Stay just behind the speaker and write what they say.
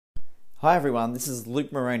Hi everyone, this is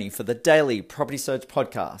Luke Moroney for the Daily Property Search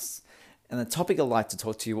Podcast. And the topic I'd like to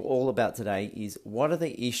talk to you all about today is what are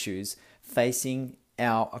the issues facing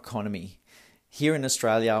our economy? Here in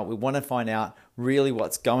Australia, we want to find out really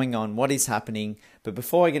what's going on, what is happening. But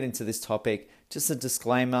before I get into this topic, just a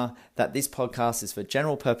disclaimer that this podcast is for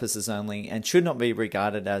general purposes only and should not be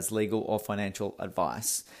regarded as legal or financial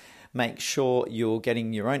advice. Make sure you're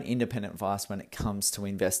getting your own independent advice when it comes to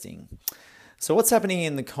investing. So what's happening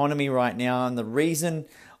in the economy right now, and the reason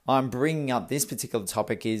I'm bringing up this particular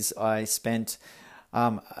topic is I spent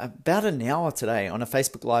about an hour today on a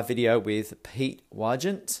Facebook Live video with Pete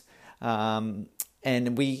Wagent, and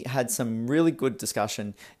we had some really good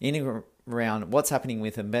discussion in around what's happening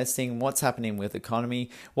with investing, what's happening with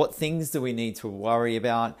economy, what things do we need to worry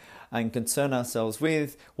about and concern ourselves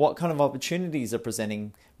with, what kind of opportunities are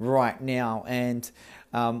presenting right now, and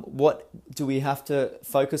what do we have to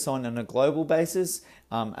focus on a global basis,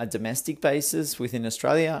 a domestic basis within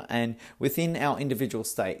Australia and within our individual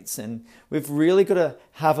states. And we've really got to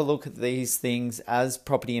have a look at these things as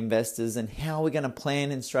property investors and how we're going to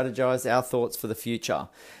plan and strategize our thoughts for the future.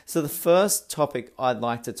 So the first topic I'd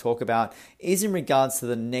like to talk about is in regards to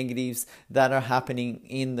the negatives that are happening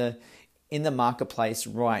in the marketplace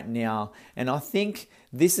right now. And I think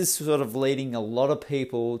this is sort of leading a lot of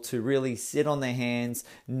people to really sit on their hands,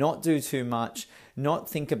 not do too much, not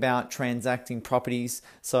think about transacting properties.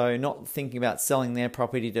 So not thinking about selling their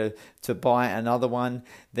property to buy another one.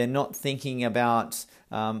 They're not thinking about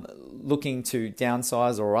looking to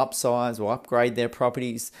downsize or upsize or upgrade their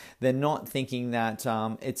properties. They're not thinking that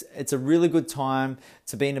it's a really good time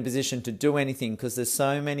to be in a position to do anything because there's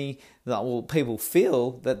so many, people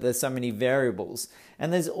feel that there's so many variables.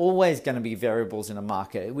 And there's always going to be variables in a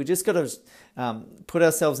market. We just got to put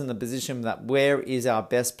ourselves in the position that where is our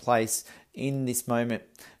best place in this moment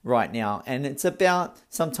right now. And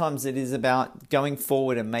sometimes it is about going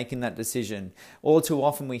forward and making that decision. All too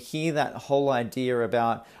often we hear that whole idea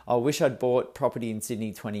about, I wish I'd bought property in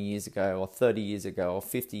Sydney 20 years ago or 30 years ago or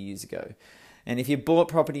 50 years ago. And if you bought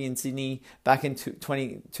property in Sydney back in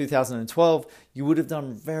 2012, you would have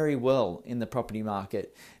done very well in the property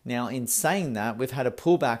market. Now, in saying that, we've had a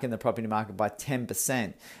pullback in the property market by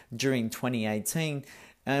 10% during 2018,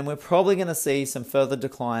 and we're probably going to see some further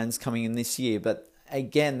declines coming in this year. But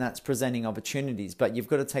again, that's presenting opportunities, but you've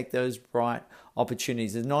got to take those right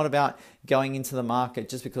opportunities. It's not about going into the market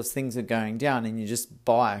just because things are going down and you just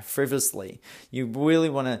buy frivolously. You really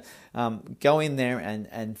want to go in there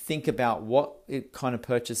and think about what kind of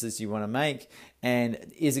purchases you want to make, and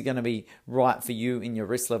is it going to be right for you in your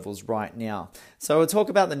risk levels right now. So we'll talk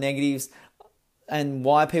about the negatives. And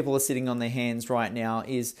why people are sitting on their hands right now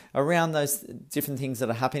is around those different things that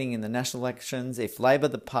are happening in the national elections. If Labor,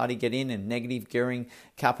 the party, get in and negative gearing,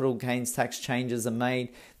 capital gains tax changes are made,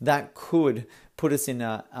 that could put us in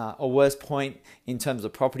a worse point in terms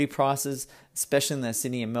of property prices, especially in the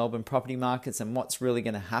Sydney and Melbourne property markets, and what's really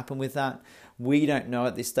going to happen with that. We don't know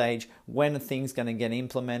at this stage when a thing's going to get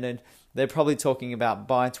implemented. They're probably talking about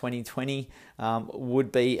by 2020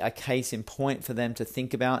 would be a case in point for them to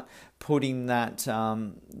think about putting that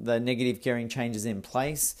the negative gearing changes in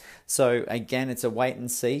place. So again, it's a wait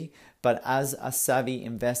and see. But as a savvy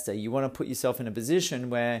investor, you want to put yourself in a position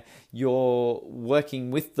where you're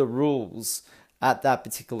working with the rules at that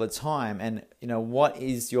particular time, and what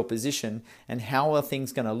is your position and how are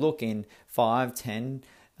things going to look in 5, 10,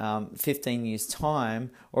 15 years time,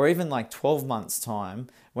 or even like 12 months time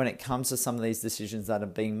when it comes to some of these decisions that are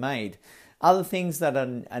being made. Other things that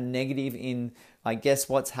are negative in, I guess,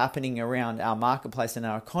 what's happening around our marketplace and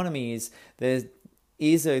our economy is there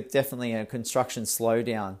is definitely a construction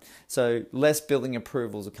slowdown. So less building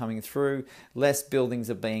approvals are coming through, less buildings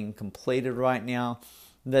are being completed right now.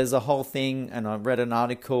 There's a whole thing, and I read an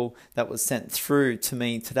article that was sent through to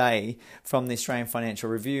me today from the Australian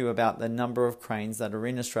Financial Review about the number of cranes that are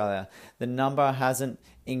in Australia. The number hasn't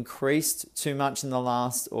increased too much in the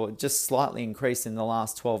last, or just slightly increased in the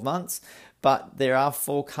last 12 months, but there are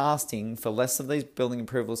forecasting for less of these building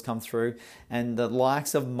approvals come through, and the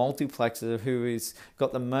likes of Multiplexer, who has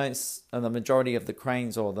got the majority of the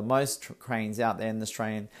cranes or the most cranes out there in the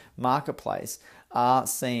Australian marketplace, are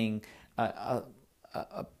seeing a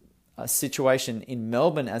situation in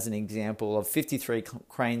Melbourne as an example of 53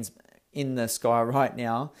 cranes in the sky right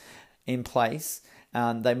now in place.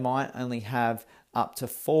 They might only have up to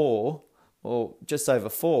 4 or just over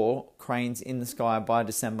 4 cranes in the sky by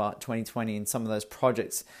December 2020, and some of those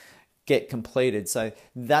projects get completed. So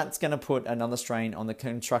that's going to put another strain on the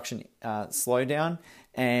construction slowdown,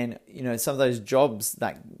 and some of those jobs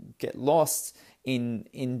that get lost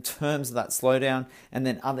in terms of that slowdown, and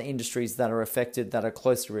then other industries that are affected that are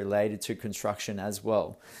closely related to construction as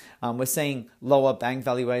well. We're seeing lower bank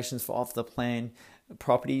valuations for off the plan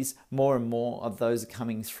properties. More and more of those are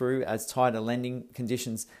coming through as tighter lending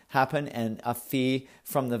conditions happen, and a fear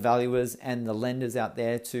from the valuers and the lenders out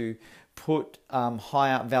there to put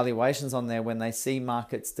higher valuations on there when they see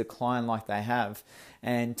markets decline like they have,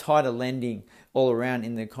 and tighter lending all around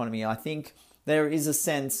in the economy. I think there is a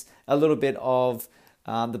sense, a little bit of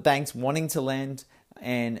the banks wanting to lend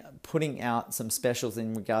and putting out some specials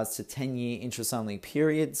in regards to 10-year interest-only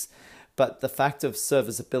periods. But the fact of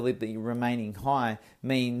serviceability remaining high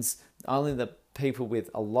means only the people with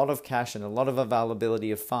a lot of cash and a lot of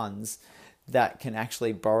availability of funds that can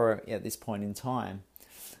actually borrow at this point in time.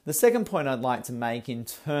 The second point I'd like to make in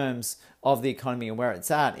terms of the economy and where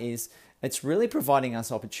it's at is it's really providing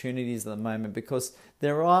us opportunities at the moment, because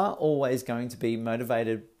there are always going to be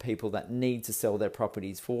motivated people that need to sell their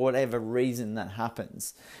properties for whatever reason that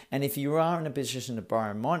happens. And if you are in a position to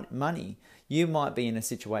borrow money, you might be in a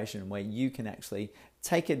situation where you can actually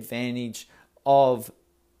take advantage of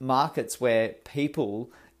markets where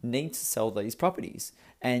people need to sell these properties.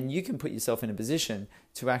 And you can put yourself in a position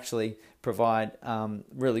to actually provide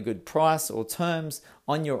really good price or terms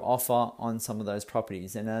on your offer on some of those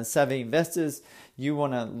properties. And as savvy investors, you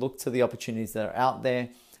want to look to the opportunities that are out there,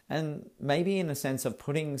 and maybe in a sense of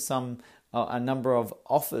putting a number of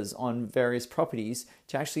offers on various properties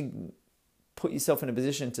to actually put yourself in a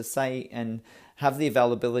position to say and have the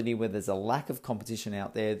availability where there's a lack of competition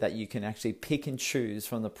out there, that you can actually pick and choose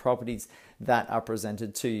from the properties that are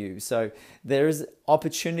presented to you. So there is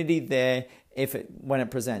opportunity there when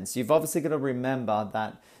it presents. You've obviously got to remember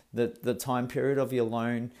that the time period of your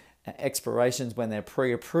loan expirations when they're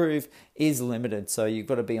pre-approved is limited. So you've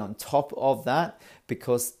got to be on top of that,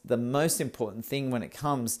 because the most important thing when it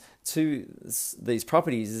comes to these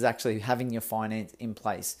properties is actually having your finance in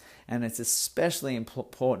place. And it's especially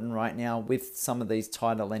important right now with some of these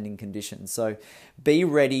tighter lending conditions. So be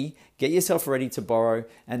ready, get yourself ready to borrow,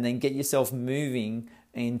 and then get yourself moving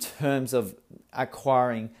in terms of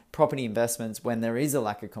acquiring property investments when there is a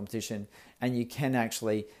lack of competition, and you can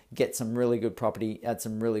actually get some really good property at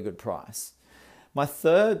some really good price. My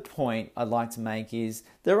third point I'd like to make is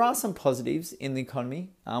there are some positives in the economy.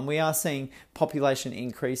 We are seeing population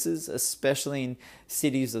increases, especially in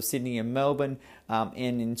cities of Sydney and Melbourne.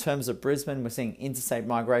 And in terms of Brisbane, we're seeing interstate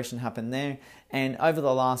migration happen there. And over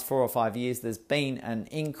the last 4 or 5 years, there's been an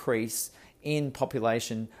increase in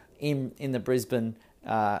population in the Brisbane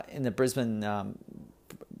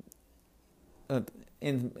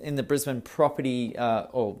property,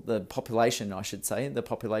 or the population, I should say, the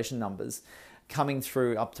population numbers coming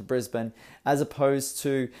through up to Brisbane, as opposed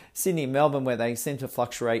to Sydney and Melbourne, where they seem to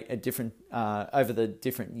fluctuate at different over the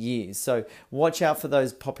different years. So watch out for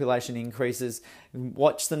those population increases.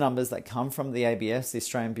 Watch the numbers that come from the ABS, the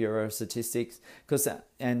Australian Bureau of Statistics,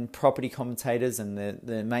 and property commentators and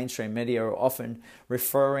the mainstream media are often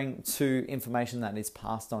referring to information that is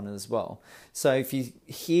passed on as well. So if you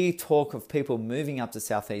hear talk of people moving up to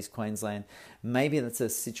southeast Queensland, maybe that's a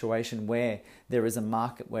situation where there is a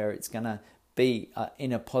market where it's going to be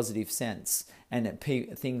in a positive sense, and that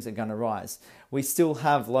things are going to rise. We still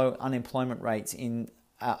have low unemployment rates in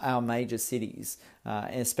our major cities,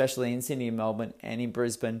 especially in Sydney and Melbourne and in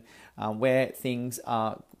Brisbane, where things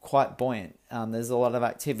are quite buoyant. There's a lot of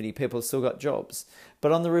activity. People have still got jobs.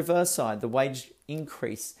 But on the reverse side, the wage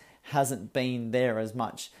increase hasn't been there as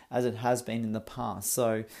much as it has been in the past.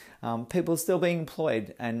 So people are still being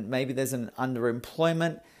employed, and maybe there's an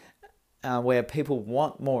underemployment where people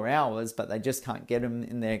want more hours, but they just can't get them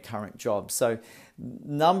in their current job. So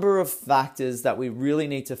number of factors that we really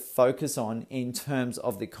need to focus on in terms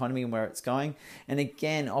of the economy and where it's going. And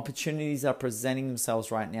again, opportunities are presenting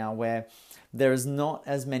themselves right now where there is not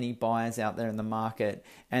as many buyers out there in the market,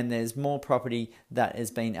 and there's more property that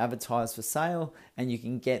is being advertised for sale, and you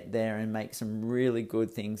can get there and make some really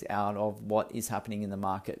good things out of what is happening in the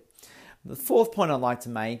market. The fourth point I'd like to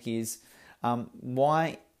make is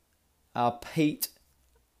why Pete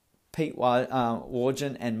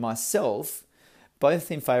Wargin and myself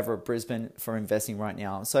both in favour of Brisbane for investing right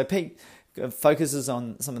now. So Pete focuses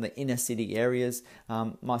on some of the inner city areas.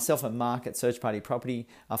 Myself and Mark at Search Party Property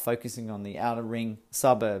are focusing on the outer ring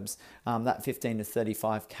suburbs, that 15 to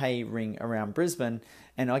 35k ring around Brisbane.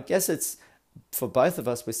 And I guess it's for both of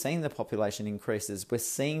us, we're seeing the population increases, we're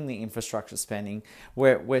seeing the infrastructure spending,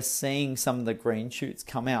 we're seeing some of the green shoots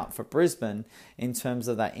come out for Brisbane in terms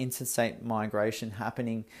of that interstate migration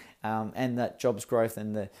happening, and that jobs growth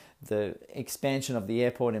and the expansion of the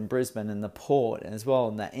airport in Brisbane and the port as well,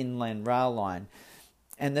 and that inland rail line.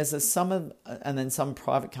 And there's some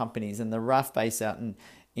private companies, and the RAF base out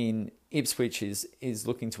in Ipswich is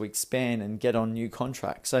looking to expand and get on new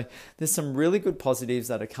contracts. So there's some really good positives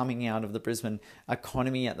that are coming out of the Brisbane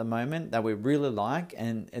economy at the moment that we really like,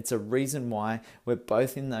 and it's a reason why we're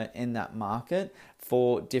both in that market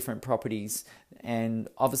for different properties. And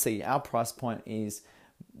obviously our price point is,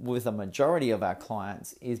 with a majority of our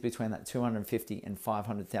clients, is between that $250,000 and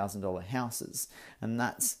 $500,000 houses, and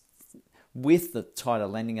that's with the tighter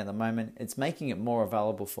lending at the moment. It's making it more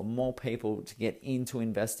available for more people to get into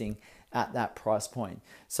investing at that price point.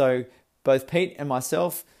 So both Pete and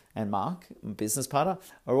myself and Mark, my business partner,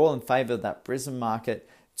 are all in favor of that Brisbane market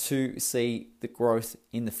to see the growth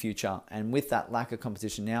in the future. And with that lack of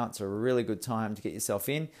competition now, it's a really good time to get yourself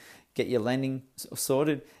in, get your lending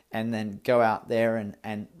sorted, and then go out there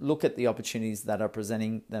and look at the opportunities that are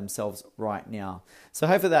presenting themselves right now. So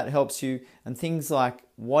hopefully that helps you, and things like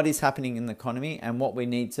what is happening in the economy and what we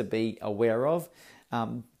need to be aware of.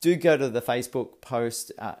 Do go to the Facebook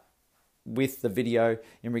post with the video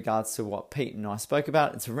in regards to what Pete and I spoke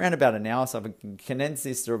about. It's around about an hour, so I can condense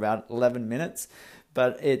this to about 11 minutes.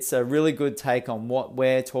 But it's a really good take on what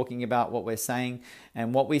we're talking about, what we're saying,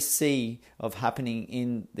 and what we see of happening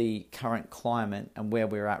in the current climate and where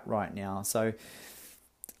we're at right now. So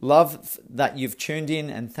love that you've tuned in,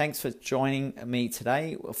 and thanks for joining me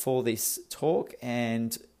today for this talk.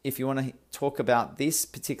 And if you want to talk about this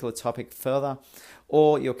particular topic further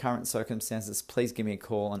or your current circumstances, please give me a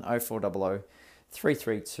call on 0400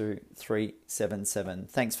 332 377.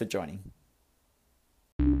 Thanks for joining.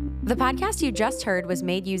 The podcast you just heard was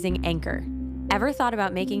made using Anchor. Ever thought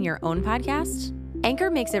about making your own podcast?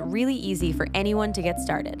 Anchor makes it really easy for anyone to get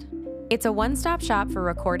started. It's a one-stop shop for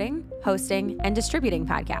recording, hosting, and distributing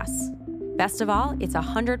podcasts. Best of all, it's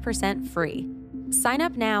 100% free. Sign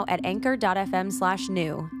up now at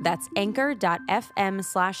anchor.fm/new. That's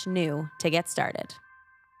anchor.fm/new to get started.